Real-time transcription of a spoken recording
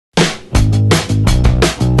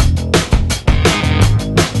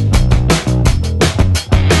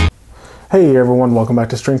Hey everyone, welcome back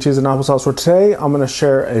to String Cheese and Applesauce, where today I'm going to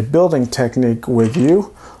share a building technique with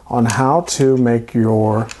you on how to make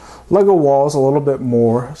your Lego walls a little bit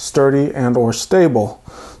more sturdy and or stable.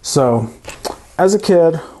 So as a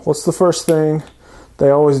kid, what's the first thing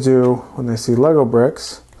they always do when they see Lego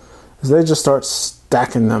bricks is they just start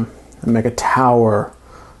stacking them and make a tower.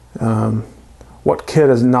 What kid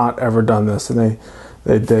has not ever done this? And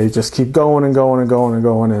they just keep going and going and going and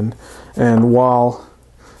going, and while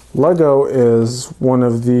Lego is one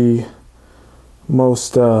of the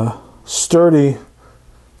most sturdy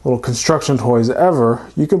little construction toys ever,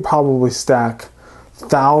 you can probably stack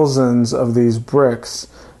thousands of these bricks,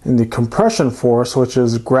 and the compression force, which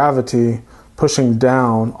is gravity pushing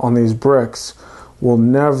down on these bricks, will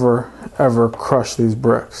never ever crush these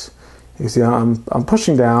bricks. You see, I'm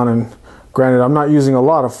pushing down, and granted I'm not using a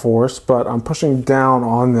lot of force, but I'm pushing down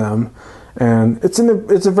on them, and it's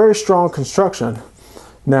a very strong construction.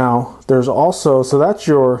 Now, there's also, so that's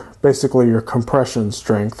basically your compression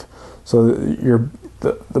strength. So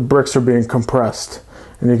the bricks are being compressed,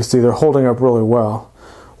 and you can see they're holding up really well.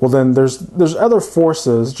 Well, then there's other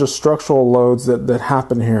forces, just structural loads that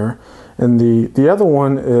happen here, and the other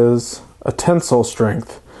one is a tensile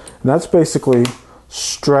strength, and that's basically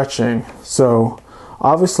stretching. So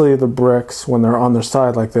obviously the bricks, when they're on their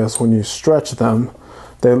side like this, when you stretch them,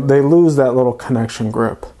 they lose that little connection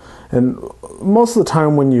grip. And most of the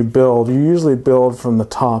time when you build, you usually build from the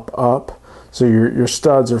top up, so your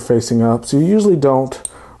studs are facing up, so you usually don't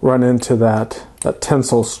run into that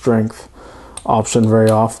tensile strength option very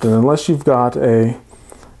often, unless you've got a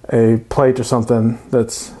plate or something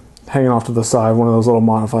that's hanging off to the side, one of those little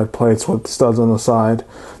modified plates with studs on the side.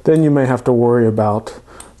 Then you may have to worry about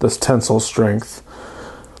this tensile strength.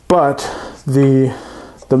 But the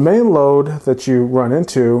main load that you run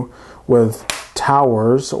into with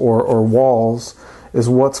towers or walls is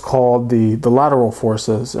what's called the lateral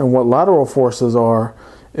forces. And what lateral forces are,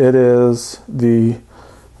 it is the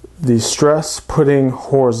stress putting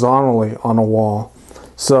horizontally on a wall.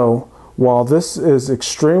 So while this is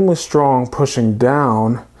extremely strong pushing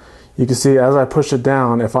down, you can see as I push it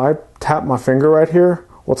down, if I tap my finger right here,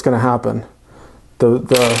 what's going to happen? The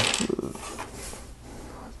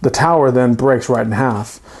tower then breaks right in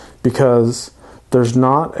half, because there's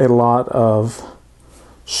not a lot of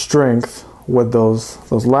strength with those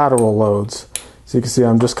lateral loads. So you can see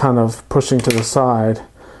I'm just kind of pushing to the side,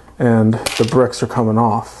 and the bricks are coming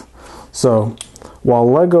off. So while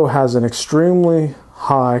Lego has an extremely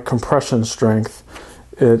high compression strength,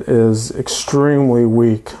 it is extremely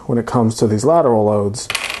weak when it comes to these lateral loads.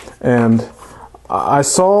 And I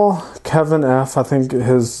saw Kevin F., I think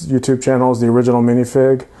his YouTube channel is The Original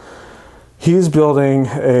Minifig. He's building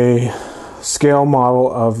a scale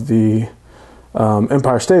model of the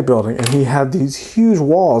Empire State Building, and he had these huge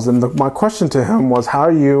walls, and my question to him was, how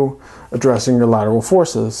are you addressing your lateral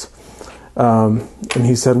forces? And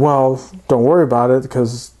he said, well, don't worry about it,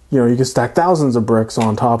 because you can stack thousands of bricks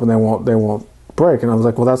on top and they won't break. And I was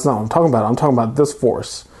like, well, that's not what I'm talking about. I'm talking about this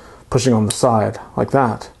force pushing on the side like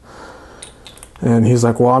that. And he's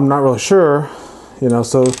like, well, I'm not really sure.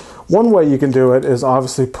 So one way you can do it is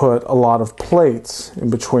obviously put a lot of plates in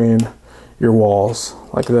between your walls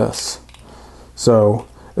like this. So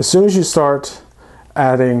as soon as you start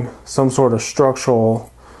adding some sort of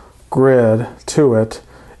structural grid to it,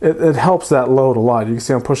 it helps that load a lot. You can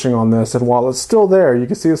see I'm pushing on this, and while it's still there, you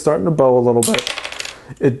can see it's starting to bow a little bit.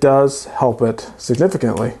 It does help it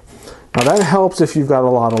significantly. Now that helps if you've got a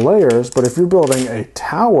lot of layers, but if you're building a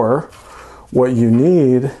tower, what you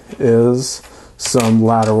need is some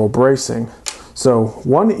lateral bracing. So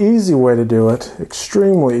one easy way to do it,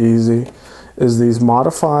 extremely easy, is these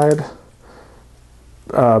modified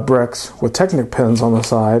bricks with Technic pins on the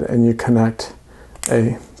side, and you connect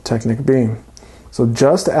a Technic beam. So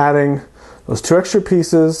just adding those two extra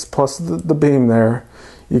pieces plus the beam there,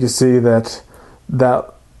 you can see that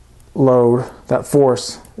load, that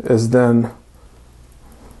force, is then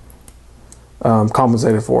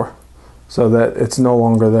compensated for, so that it's no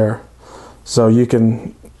longer there. So you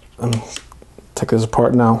can take this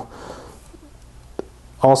apart now.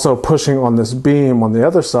 Also, pushing on this beam on the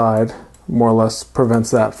other side more or less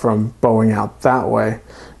prevents that from bowing out that way.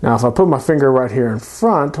 Now if I put my finger right here in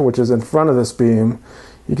front, which is in front of this beam,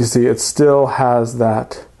 you can see it still has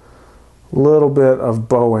that little bit of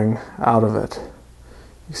bowing out of it.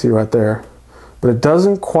 You see right there. But it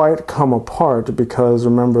doesn't quite come apart, because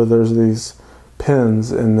remember, there's these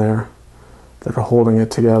pins in there that are holding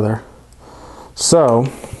it together. So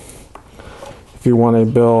if you want to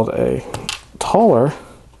build a taller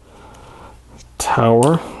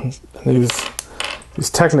tower, these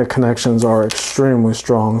Technic connections are extremely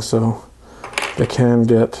strong, so they can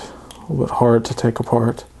get a little bit hard to take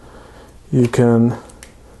apart. You can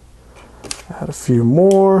add a few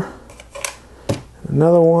more,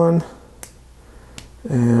 another one,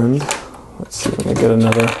 and let's see, let me get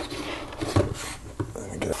another.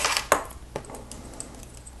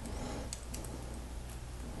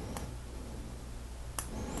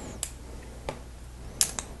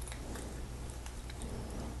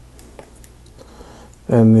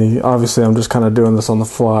 And obviously I'm just kind of doing this on the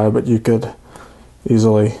fly, but you could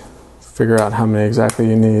easily figure out how many exactly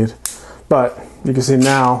you need. But you can see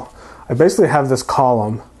now, I basically have this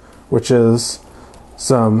column, which is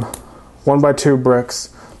some 1x2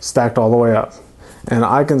 bricks stacked all the way up. And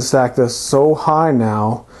I can stack this so high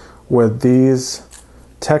now with these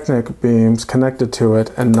Technic beams connected to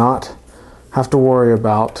it and not have to worry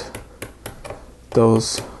about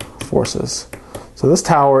those forces. So this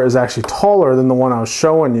tower is actually taller than the one I was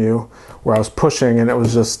showing you where I was pushing and it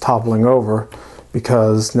was just toppling over,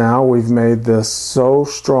 because now we've made this so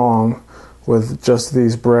strong with just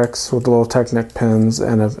these bricks with the little Technic pins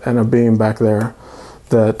and a beam back there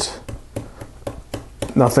that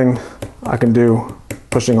nothing I can do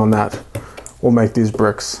pushing on that will make these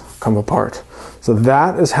bricks come apart. So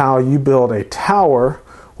that is how you build a tower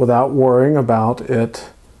without worrying about it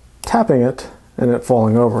tapping it and it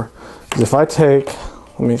falling over. If I take,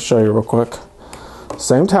 let me show you real quick,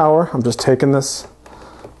 same tower, I'm just taking this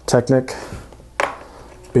Technic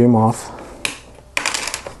beam off.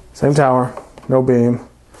 Same tower, no beam,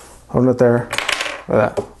 holding it there,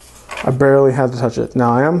 like that. I barely had to touch it.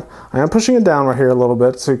 Now I am pushing it down right here a little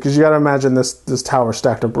bit, so because you got to imagine this tower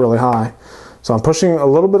stacked up really high. So I'm pushing a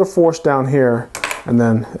little bit of force down here, and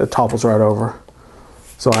then it topples right over.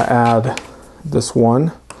 So I add this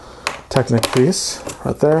one Technic piece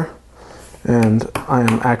right there, and I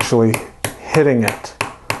am actually hitting it,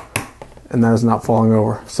 and that is not falling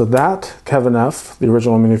over. So that, Kevin F., the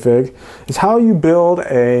original minifig, is how you build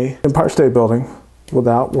a Empire State Building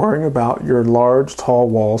without worrying about your large, tall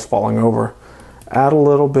walls falling over. Add a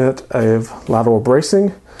little bit of lateral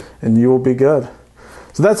bracing, and you will be good.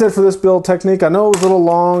 So that's it for this build technique. I know it was a little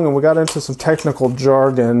long, and we got into some technical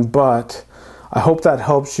jargon, but I hope that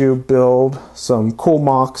helps you build some cool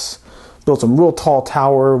mocks, build some real tall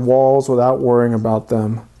tower walls without worrying about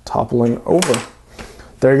them toppling over.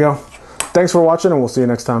 There you go. Thanks for watching, and we'll see you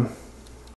next time.